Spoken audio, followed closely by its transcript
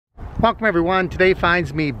Welcome everyone. Today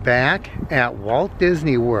finds me back at Walt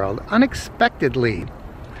Disney World unexpectedly.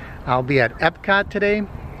 I'll be at Epcot today.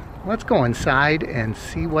 Let's go inside and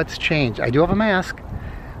see what's changed. I do have a mask,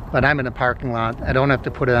 but I'm in a parking lot. I don't have to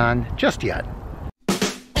put it on just yet.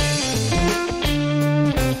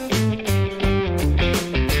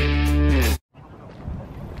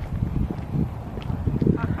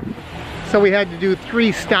 So we had to do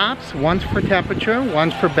 3 stops, once for temperature,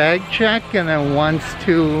 once for bag check, and then once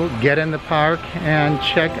to get in the park and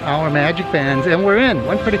check our magic bands. And we're in,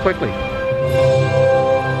 went pretty quickly.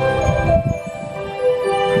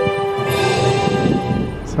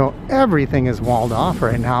 So everything is walled off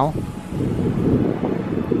right now.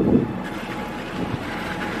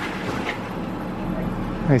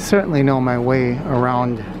 I certainly know my way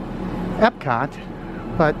around Epcot,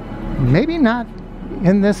 but maybe not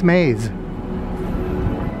in this maze.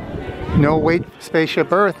 No wait for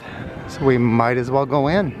Spaceship Earth, so we might as well go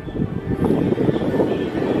in.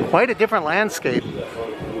 Quite a different landscape. There's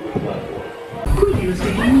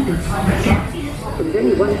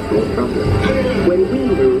only one small problem. When we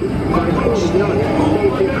move, the core is not very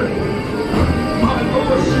different.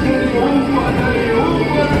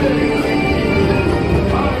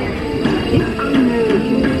 This unknown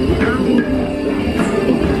human can't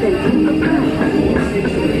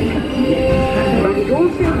but it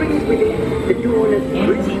also brings with it the dawn of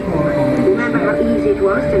truth. Remember how easy it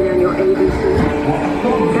was to learn your ABC?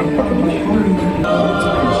 That's the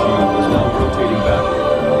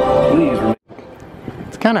finish.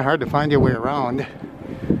 It's kind of hard to find your way around.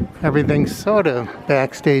 Everything's sort of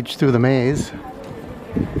backstage through the maze.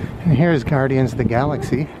 And here's Guardians of the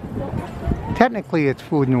Galaxy. Technically it's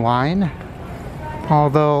food and wine,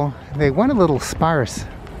 although they went a little sparse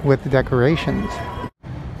with the decorations.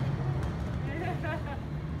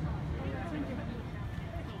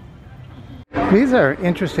 These are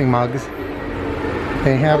interesting mugs.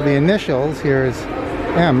 They have the initials, here's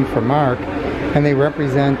M for Mark, and they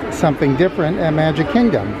represent something different at Magic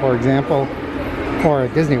Kingdom, for example, or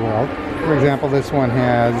at Disney World. For example, this one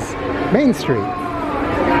has Main Street.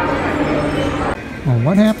 Well,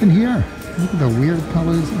 what happened here? Look at the weird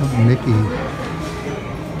colors of Mickey.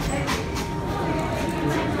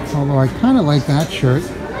 Although I kind of like that shirt.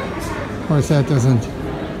 Of course, that doesn't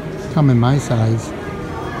come in my size.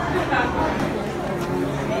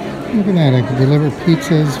 Look at that, I can deliver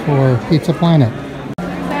pizzas for Pizza Planet.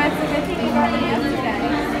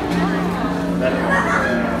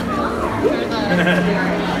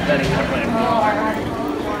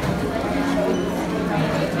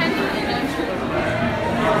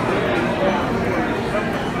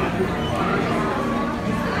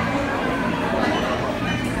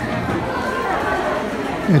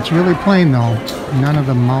 It's really plain though, none of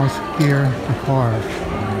the mouse gear decor.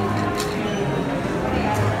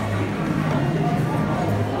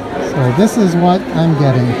 So this is what I'm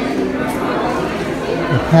getting.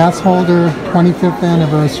 The pass holder 25th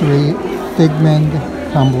anniversary Figment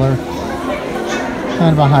tumbler.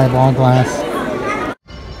 Kind of a highball glass.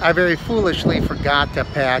 I very foolishly forgot to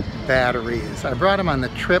pack batteries. I brought them on the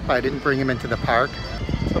trip, I didn't bring them into the park.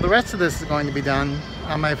 So the rest of this is going to be done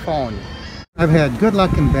on my phone. I've had good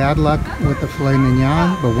luck and bad luck with the filet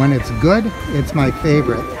mignon, but when it's good, it's my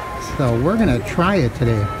favorite. So we're gonna try it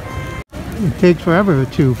today. It takes forever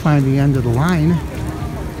to find the end of the line.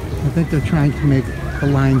 I think they're trying to make the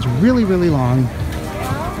lines really, really long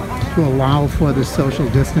to allow for the social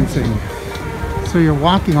distancing. So you're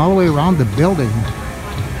walking all the way around the building.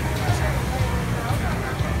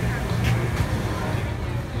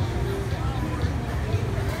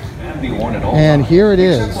 And here it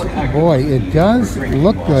is. Boy, it does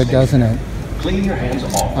look good, doesn't it?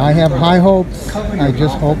 I have high hopes. I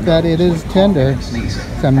just hope that it is tender.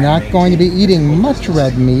 So I'm not going to be eating much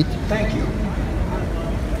red meat.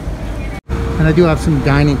 And I do have some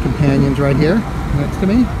dining companions right here next to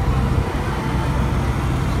me.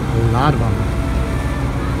 A lot of them.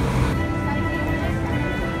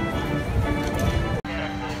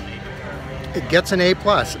 It gets an A+.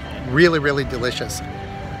 Really, really delicious.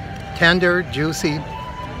 Tender, juicy,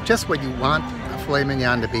 just what you want a filet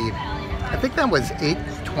mignon to be. I think that was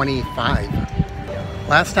 $8.25.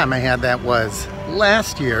 Last time I had that was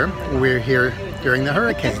last year. We were here during the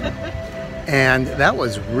hurricane. And that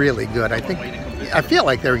was really good. I feel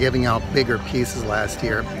like they were giving out bigger pieces last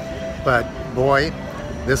year. But boy,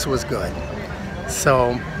 this was good.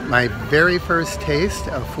 So my very first taste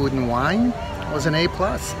of food and wine was an A+.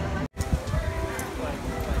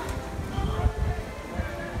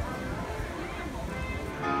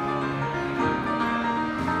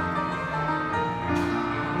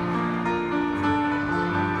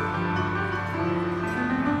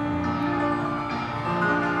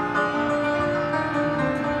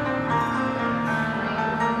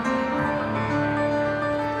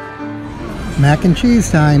 Mac and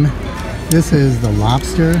cheese time. This is the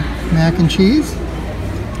lobster mac and cheese.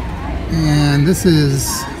 And this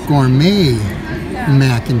is gourmet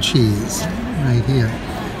mac and cheese right here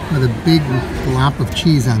with a big glop of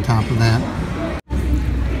cheese on top of that.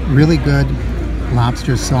 Really good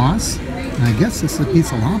lobster sauce. And I guess this is a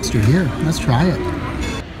piece of lobster here. Let's try it.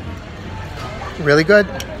 Really good.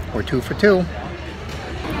 We're 2 for 2.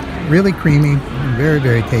 Really creamy, very,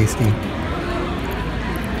 very tasty.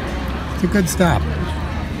 It's a good stop.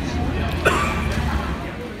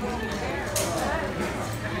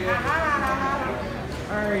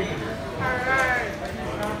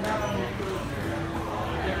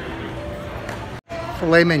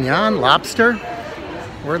 Filet mignon, lobster.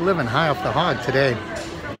 We're living high off the hog today.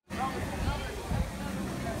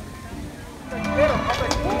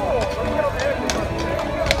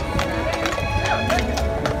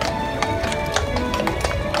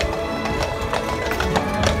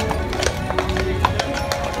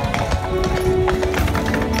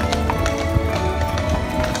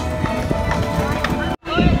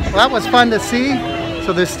 Well, that was fun to see.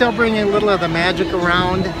 So they're still bringing a little of the magic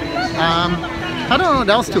around. I don't know what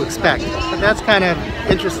else to expect, but that's kind of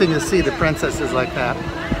interesting to see the princesses like that.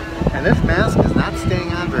 And this mask is not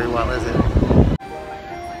staying on very well, is it?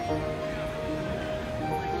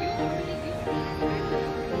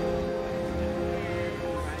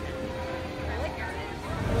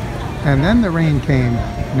 And then the rain came,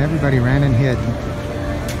 and everybody ran and hid,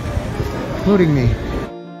 including me.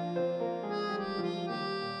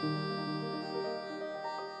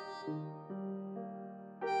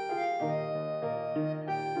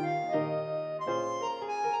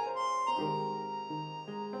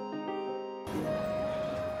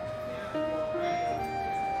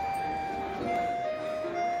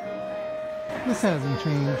 This hasn't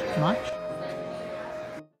changed much.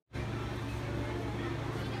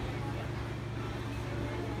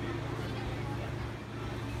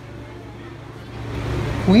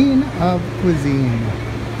 Queen of Cuisine,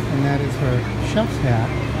 and that is her chef's hat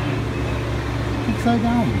upside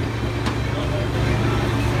down.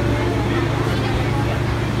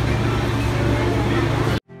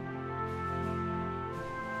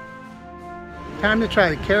 Time to try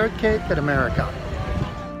the carrot cake at America.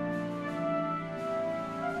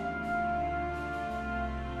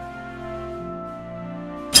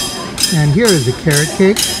 And here is the carrot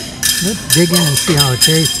cake. Let's dig in and see how it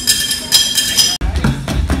tastes.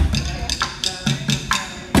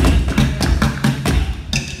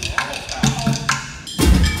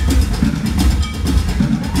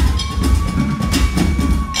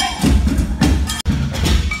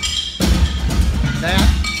 That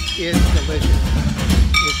is delicious.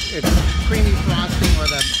 It's creamy frosting or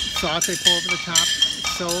the sauce they pour over the top.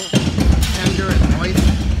 It's so tender and moist.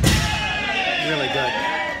 Really good.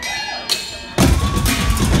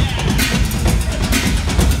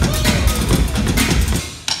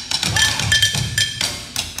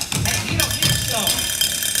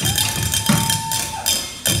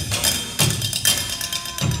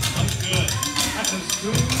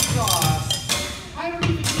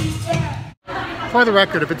 For the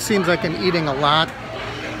record, if it seems like I'm eating a lot,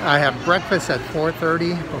 I had breakfast at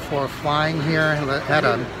 4:30 before flying here. I had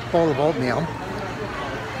a bowl of oatmeal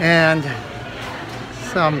and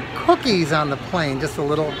some cookies on the plane, just a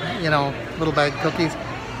little, little bag of cookies.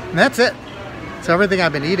 And that's it. So everything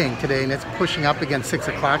I've been eating today, and it's pushing up against 6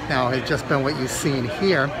 o'clock now, has just been what you've seen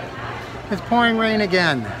here. It's pouring rain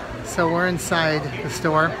again. So we're inside the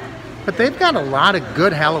store. But they've got a lot of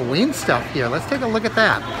good Halloween stuff here. Let's take a look at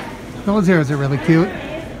that. Those ears are really cute.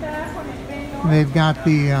 They've got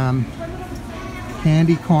the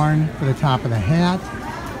candy corn for the top of the hat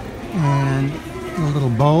and a little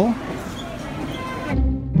bow.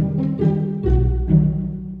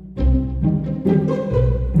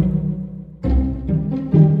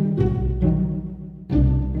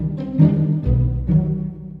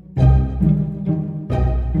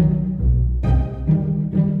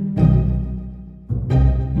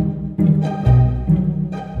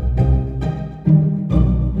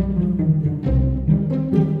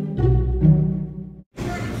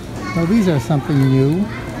 Well, these are something new.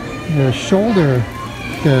 They're shoulder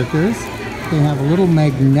characters. They have a little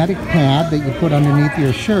magnetic pad that you put underneath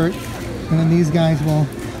your shirt, and then these guys will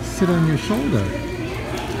sit on your shoulder.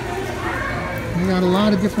 We got a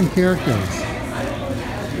lot of different characters.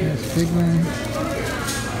 There's Figment.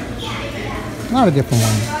 A lot of different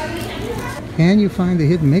ones. Can you find the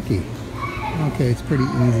hidden Mickey? Okay, it's pretty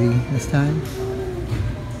easy this time.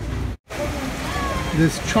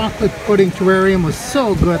 This chocolate pudding terrarium was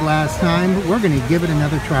so good last time, but we're going to give it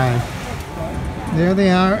another try. There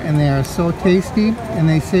they are, and they are so tasty, and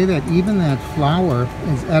they say that even that flour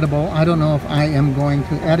is edible. I don't know if I am going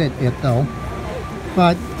to edit it though,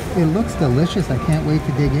 but it looks delicious. I can't wait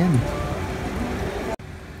to dig in.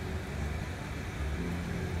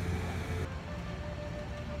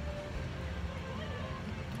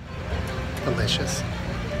 Delicious.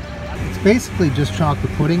 It's basically just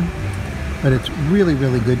chocolate pudding, but it's really,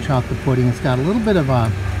 really good chocolate pudding. It's got a little bit of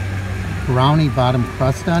a brownie bottom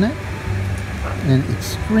crust on it, and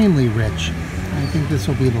extremely rich. I think this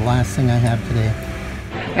will be the last thing I have today.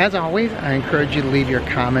 As always, I encourage you to leave your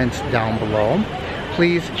comments down below.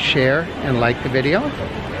 Please share and like the video.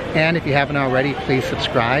 And if you haven't already, please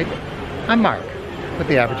subscribe. I'm Mark with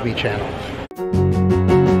the Average Me channel.